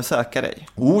inte komma och besöka dig.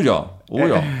 Oh ja,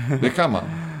 det kan man.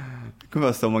 Det kommer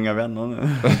vara så många vänner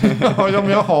nu. Ja, men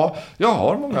jag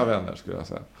har många vänner skulle jag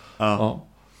säga. Ja.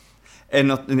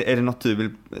 Är det något du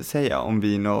vill säga om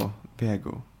vin och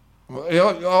vego?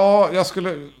 Ja, jag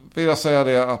skulle vilja säga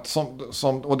det att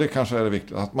som och det kanske är det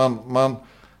viktiga, att man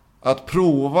att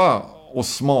prova och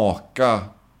smaka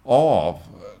av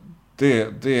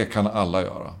det kan alla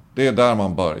göra. Det är där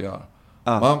man börjar.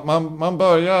 Man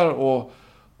börjar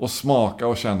och smaka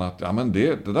och känna att ja, men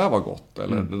det där var gott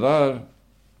eller det där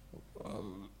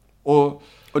och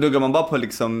då går man bara på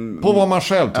liksom på vad man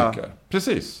själv tycker.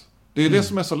 Precis. Det är det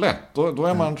som är så lätt. Då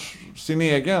är man sin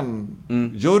egen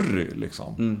jury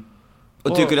liksom.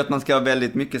 Och tycker du att man ska ha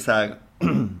väldigt mycket så här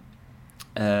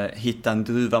hitta en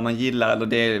druva man gillar eller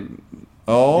det?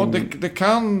 Ja,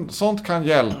 sånt kan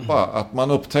hjälpa att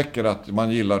man upptäcker att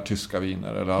man gillar tyska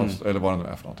viner eller vad det nu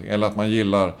är för någonting, eller att man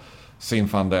gillar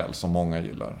Zinfandel som många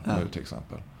gillar nu till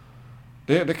exempel.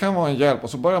 Det kan vara en hjälp och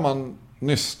så börjar man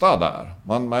nysta där.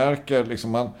 Man märker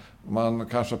liksom man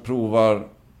kanske provar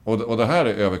och det här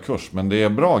är överkurs, men det är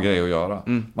en bra grej att göra.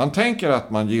 Man tänker att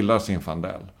man gillar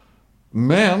Zinfandel,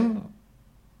 men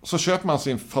så köper man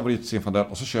sin favorit Zinfandel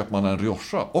och så köper man en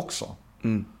Rioja också.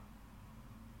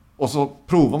 Och så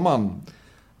provar man.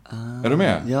 Är du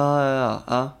med?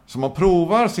 Ja. Så man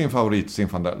provar sin favorit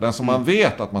Zinfandel, den som man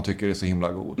vet att man tycker är så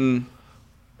himla god.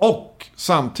 Och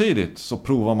samtidigt så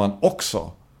provar man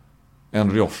också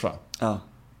en Rioja.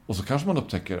 Och så kanske man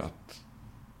upptäcker att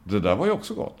det där var ju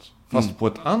också gott. Fast på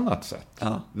ett annat sätt.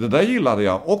 Det där gillade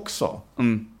jag också.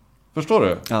 Förstår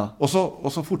du? Och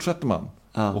så fortsätter man.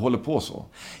 Och håller på så.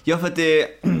 Ja, för att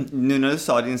nu när du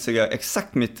sa det insåg jag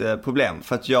exakt mitt problem.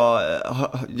 För att jag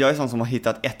är sån som har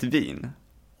hittat ett vin.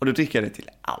 Och då dricker jag det till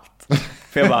allt.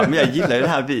 För jag bara, men jag gillar ju det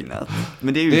här vinet.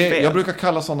 Men det är ju fel. Jag brukar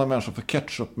kalla sådana människor för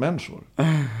ketchup-människor.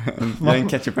 Jag är en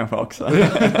ketchup-människa också.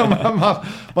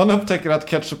 man upptäcker att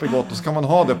ketchup är gott och så kan man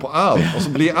ha det på allt. Och så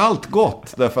blir allt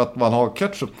gott därför att man har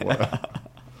ketchup på det.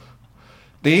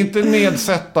 Det är inte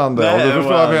nedsättande. Nej, och du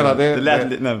förstår vad jag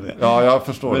menar. Ja, jag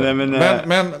förstår det. Men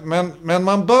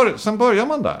sen börjar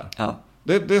man där.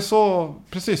 Det är så,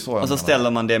 precis så. Och så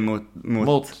ställer man det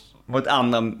mot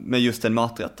andra med just den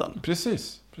maträtten.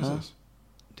 Precis.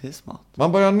 Det är smart.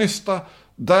 Man börjar nysta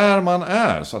där man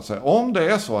är, så att säga. Om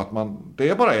det är så att det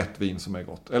är bara ett vin som är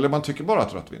gott, eller man tycker bara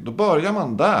ett rött vin, då börjar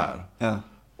man där.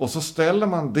 Och så ställer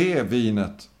man det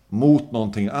vinet mot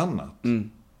någonting annat.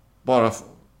 Bara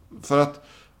för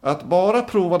att bara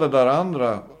prova det där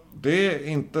andra, det är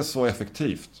inte så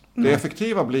effektivt. Det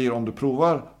effektiva blir om du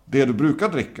provar det du brukar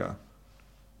dricka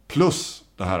plus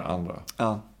det här andra.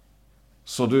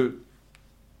 Så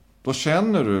då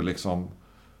känner du liksom,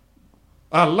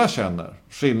 alla känner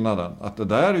skillnaden, att det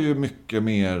där är ju mycket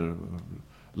mer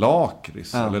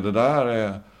lakrits, eller det där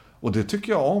är, och det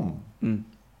tycker jag om.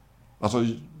 Alltså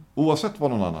oavsett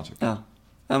vad någon annan tycker.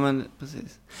 Ja, men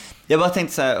precis. Jag bara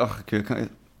tänkte så här, gud, jag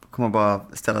kommer bara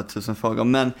ställa 1000 frågor,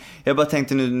 men jag bara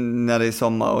tänkte nu när det är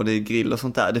sommar och det är grill och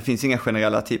sånt där, det finns inga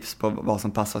generella tips på vad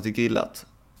som passar till grillat?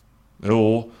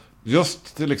 Jo,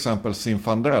 just till exempel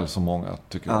Zinfandel som många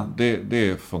tycker om,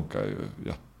 det funkar ju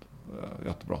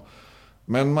jättebra.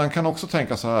 Men man kan också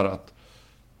tänka så här att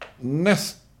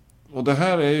och det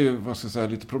här är ju, vad ska jag säga,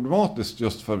 lite problematiskt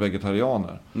just för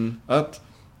vegetarianer. Att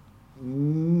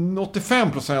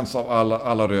 85% av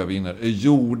alla rödviner är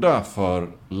gjorda för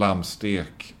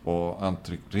lammstek och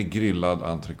grillad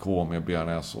entrecote med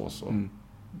bearnaisesås.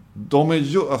 De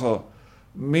är alltså,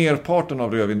 merparten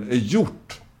av rödvin är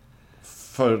gjort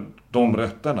för de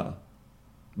rätterna.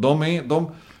 De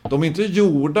är inte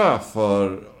gjorda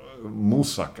för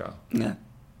moussaka. Nej.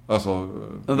 Alltså,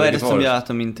 vad är det som gör att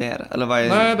de inte är det? Eller vad är...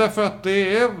 Nej, därför att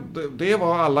det är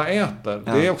vad alla äter.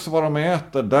 Ja. Det är också vad de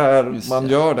äter där man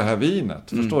gör det här vinet.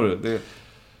 Förstår du?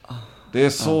 Det är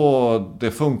så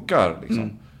det funkar.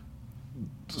 Liksom.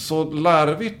 Så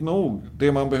larvigt nog,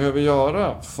 det man behöver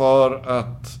göra för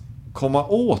att komma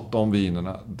åt de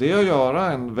vinerna, det är att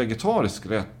göra en vegetarisk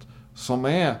rätt som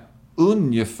är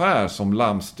ungefär som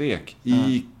lammstek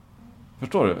i...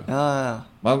 Förstår du? Ja.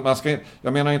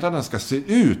 Jag menar inte att den ska se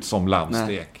ut som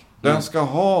lammstek. Den ska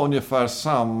ha ungefär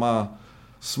samma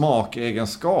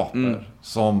smakegenskaper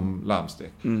som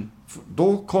lammstek.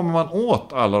 Då kommer man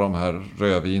åt alla de här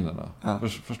rödvinerna.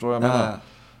 Förstår du vad jag menar?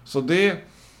 Så det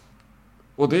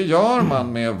gör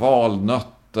man med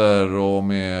valnötter och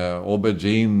med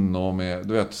aubergine och med,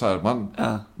 du vet, så här,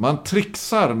 man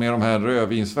trixar med de här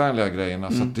rödvinsvänliga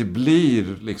grejerna så att det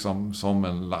blir liksom som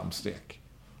en lammstek.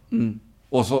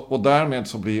 Och därmed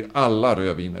så blir alla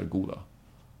rödviner goda.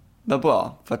 Vad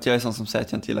bra, för att jag är sån som säger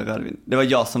att jag inte gillar rödvin. Det var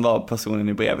jag som var personen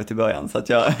i brevet i början, så att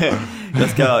jag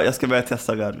ska börja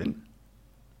testa rödvin.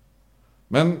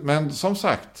 Men som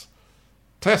sagt,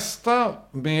 testa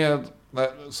med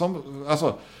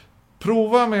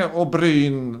prova med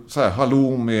aubergine, så här,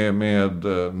 halloumi med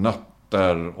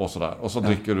nötter och sådär, och så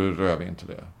dricker du rödvin till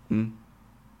det.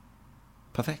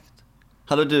 Perfekt.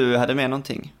 Du hade med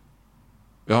någonting?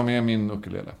 Jag har med min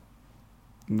ukulele.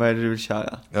 Vad är det du vill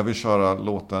köra? Jag vill köra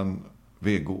låten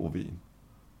Vego och vin.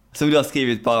 Som du har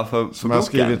skrivit bara för boken? Som jag har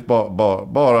skrivit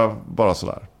bara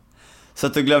sådär. Så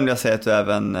att då glömde jag säga att du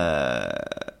även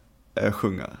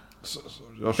sjunger.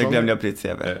 Det glömde jag på ditt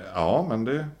CV. Ja,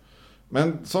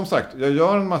 men som sagt, jag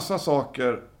gör en massa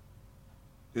saker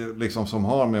liksom som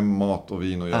har med mat och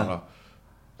vin att göra.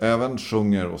 Även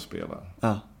sjunger och spelar.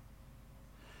 Ja.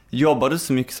 Jobbar du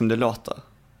så mycket som det låter?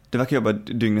 Det verkar jobba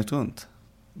dygnet runt.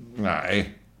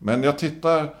 Nej, men jag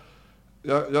tittar...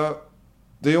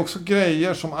 det är också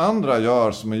grejer som andra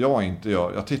gör som jag inte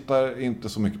gör. Jag tittar inte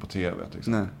så mycket på tv.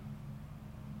 Liksom.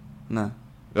 Nej.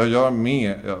 Jag gör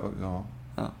mer... Ja.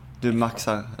 Du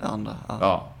maxar det andra.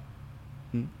 Ja.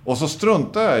 Och så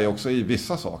struntar jag också i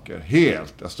vissa saker.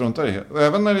 Helt. Jag struntar i helt.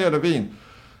 Även när det gäller vin.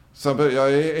 Så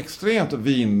jag är extremt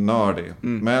vinnördig.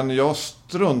 Men jag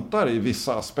struntar i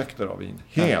vissa aspekter av vin.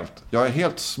 Helt. Jag är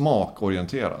helt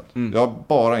smakorienterad. Jag är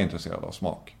bara intresserad av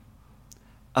smak.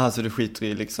 Alltså du skiter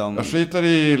i liksom... Jag skiter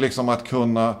i liksom att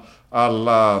kunna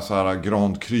alla så här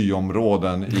Grand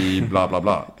Cru-områden i bla bla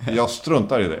bla. Jag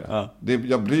struntar i det.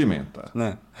 Jag bryr mig inte.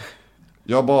 Nej.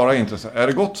 Jag är bara intresserad. Är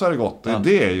det gott så är det gott. Det är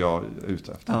det jag är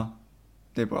ute efter. Ja,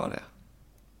 det är bra det.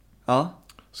 Ja.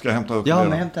 Ska jag hämta upp den? Ja,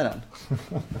 men hämta den.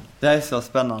 Det är så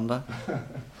spännande.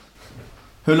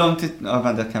 Hur lång tid...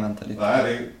 vänta, jag kan vänta lite.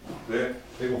 Nej,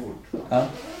 det går fort. Ja.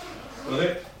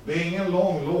 Det är ingen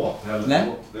lång låt heller.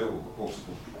 Nej. Det går också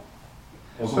fort.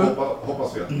 Och så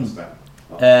hoppas vi att det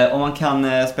stämmer. Om man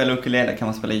kan spela ukulele, kan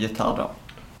man spela gitarr då?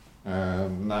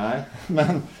 Nej,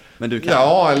 men du kan?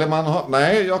 Ja, eller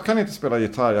nej, jag kan inte spela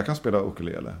gitarr. Jag kan spela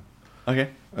ukulele.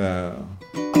 Okej.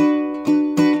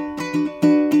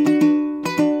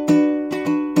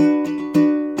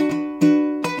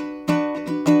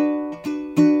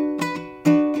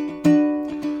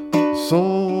 Så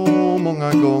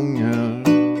många gånger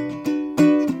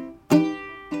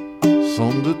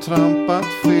som du trampat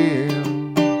fel,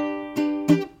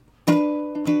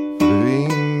 för du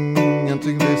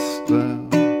ingenting visste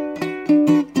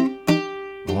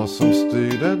vad som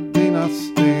styrde dina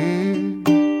steg.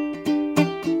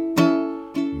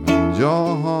 Men jag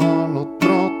har något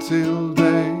bra till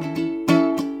dig,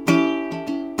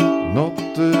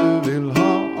 något du vill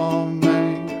ha av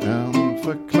mig, en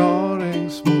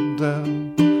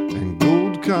förklaringsmodell, en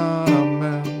god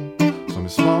karamell som i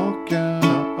smakerna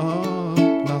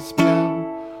öppnar spjäll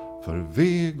för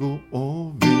vego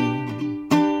och vin.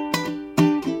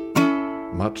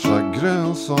 Matcha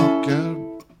grönsaker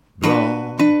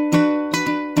bra.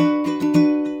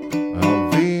 Ja,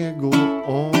 vego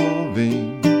och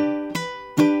vin,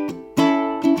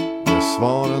 det är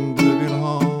svaren du vill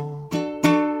ha.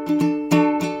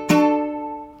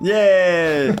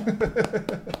 Yay!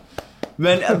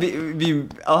 Men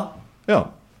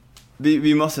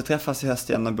vi måste träffas i höst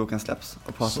igen när boken släpps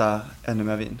och prata ännu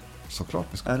mer vin. Såklart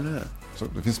vi ska. Eller hur? Så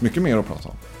det finns mycket mer att prata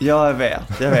om. Ja, jag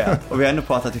vet. Och vi har ändå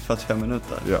pratat i 45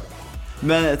 minuter. Ja.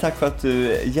 Men tack för att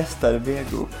du gästade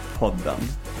Vego-podden.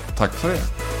 Tack för det.